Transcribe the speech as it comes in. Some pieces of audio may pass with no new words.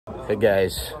Hey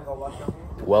guys,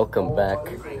 welcome back.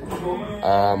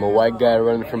 I'm a white guy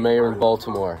running for mayor in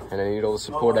Baltimore, and I need all the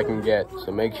support I can get.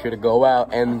 So make sure to go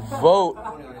out and vote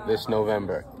this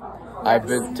November.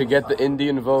 To get the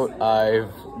Indian vote,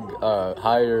 I've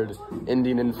hired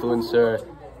Indian influencer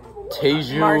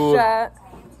Teju.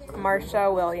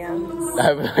 Marsha Williams. I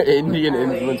have an Indian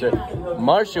influencer,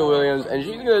 Marsha Williams, and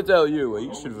she's gonna tell you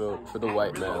you should vote for the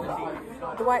white man.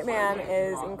 The white man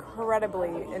is incredibly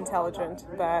intelligent,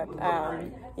 but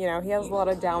you know, he has a lot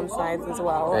of downsides as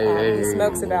well. He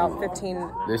smokes about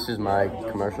 15. This is my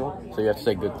commercial, so you have to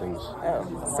say good things.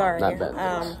 Oh, sorry. Not bad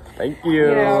things. Thank you.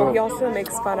 You know, he also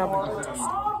makes fun of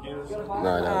autistic. No,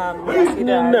 I don't. Yes, he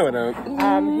does. No, I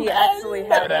don't. He actually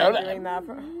has been doing that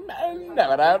for,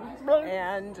 No, I don't.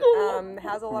 and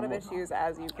has a lot of issues,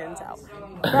 as you can tell.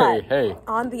 But hey.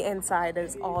 On the inside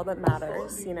is all that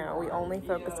matters. You know, we only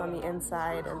focus on the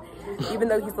inside, and even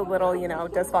though he's a little, you know,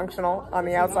 dysfunctional on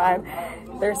the outside,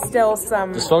 there's still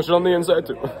some dysfunction on the inside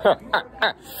too.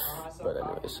 But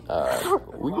anyways,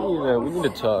 we need to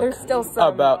talk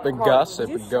about the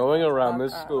gossip going around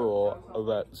this school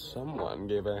that someone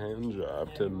gave a hand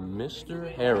job to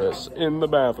Mr. Harris in the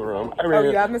bathroom. I mean, oh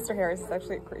yeah, Mr. Harris is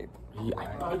actually a creep.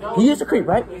 He is a creep,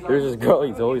 right? There's this girl.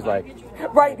 He's always like,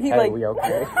 right? He hey, like, we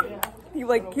okay? he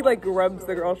rubs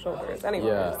the girl's shoulders. Anyways.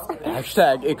 Yeah.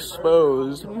 Hashtag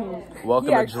exposed.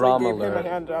 Welcome to Drama Alert. He actually gave him a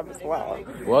hand job as well.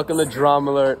 Welcome to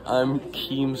Drama Alert. I'm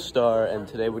Keemstar, and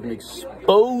today we're going to be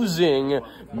exposing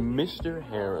Mr.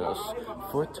 Harris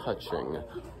for touching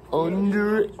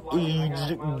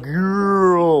underage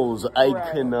girls. I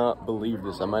cannot believe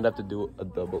this. I might have to do a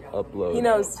double upload. He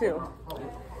knows too.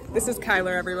 This is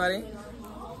Kyler, everybody.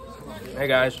 Hey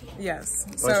guys. Yes.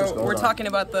 So we're talking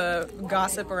about the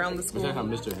gossip around the school. Is that how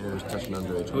Mr. Harris touching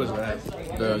underage? Who is that?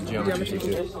 The geometry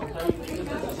teacher.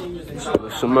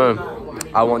 So man,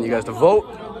 I want you guys to vote.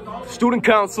 Student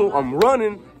council. I'm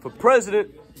running for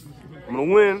president. I'm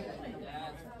gonna win.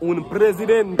 Un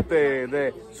presidente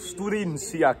de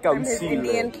Studencia I'm his Council.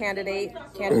 Indian candidate.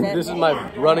 This is my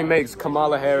running mates,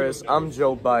 Kamala Harris. I'm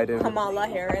Joe Biden. Kamala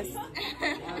Harris.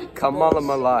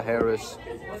 Kamala Harris.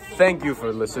 Thank you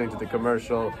for listening to the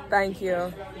commercial. Thank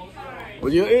you.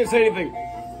 Well, you didn't say anything.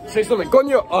 Say something.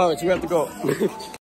 Coño! Alright, so we have to go.